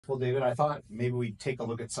Well, David, I thought maybe we'd take a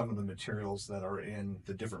look at some of the materials that are in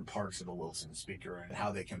the different parts of a Wilson speaker and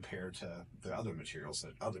how they compare to the other materials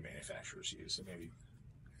that other manufacturers use. So maybe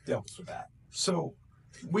delve with that. So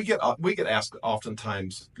we get asked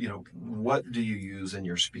oftentimes, what do you use in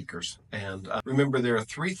your speakers? And remember, there are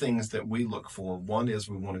three things that we look for. One is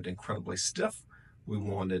we want it incredibly stiff. We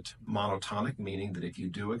want it monotonic, meaning that if you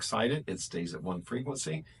do excite it, it stays at one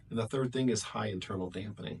frequency. And the third thing is high internal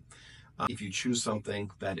dampening. If you choose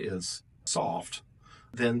something that is soft,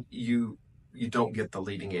 then you don't get the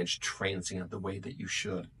leading edge transient the way that you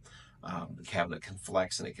should. The cabinet can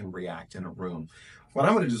flex and it can react in a room. What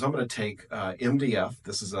I'm going to do is I'm going to take MDF.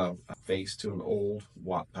 This is a face to an old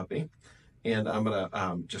Watt puppy. And I'm going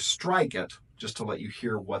to just strike it just to let you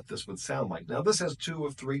hear what this would sound like. Now, this has two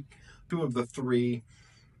of the three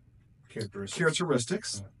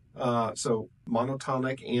characteristics. So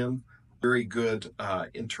monotonic and very good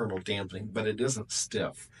internal dampening, but it isn't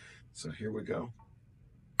stiff. So here we go.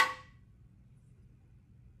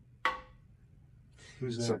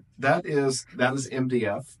 Who's that? So that is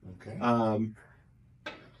MDF. Okay.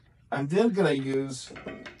 I'm then going to use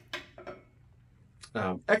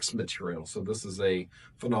X material. So this is a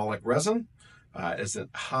phenolic resin. It's a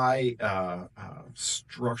high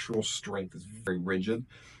structural strength. It's very rigid.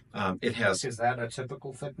 It has. Is that a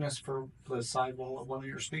typical thickness for the sidewall of one of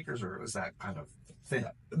your speakers, or is that kind of thin?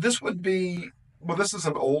 This would be. Well, this is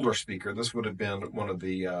an older speaker. This would have been one of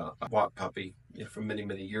the Watt puppy from many,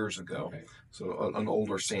 many years ago. Okay. So an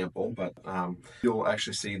older sample, but you'll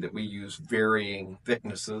actually see that we use varying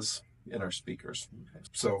thicknesses in our speakers. Okay.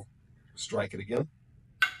 So strike it again.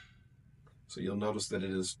 So you'll notice that it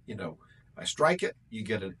is, I strike it, you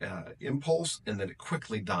get an impulse, and then it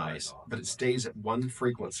quickly dies, but it stays at one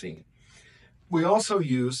frequency. We also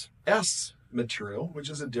use S material, which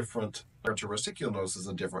is a different characteristic. You'll notice it's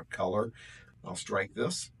a different color. I'll strike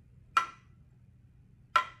this.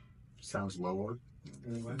 Sounds lower.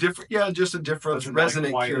 Different, yeah, just a different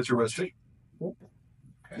resonant characteristic. Okay.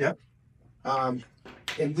 Yep.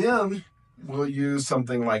 And then we'll use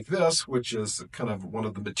something like this, which is kind of one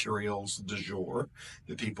of the materials du jour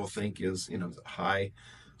that people think is, high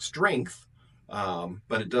strength,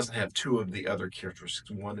 but it doesn't have two of the other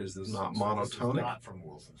characteristics. One is it's not monotonic. This is not from a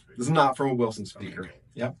Wilson speaker. This is not from a Wilson speaker. Okay.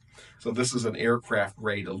 Yep. So this is an aircraft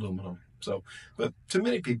grade aluminum. So, but to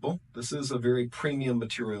many people, this is a very premium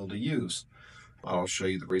material to use. I'll show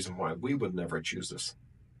you the reason why we would never choose this.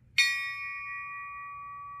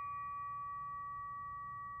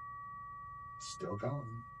 Still going.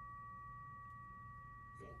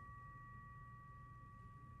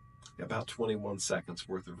 About 21 seconds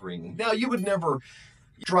worth of ringing. Now, you would never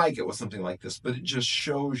strike it with something like this, but it just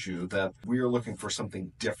shows you that we are looking for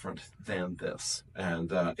something different than this.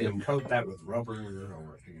 And coat that with rubber,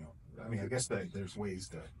 or I mean, I guess there's ways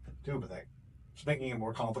to do it, but it's making it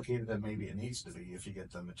more complicated than maybe it needs to be if you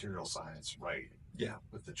get the material science right. Yeah,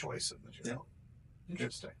 with the choice of material. Yeah.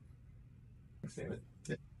 Interesting. Thanks, David.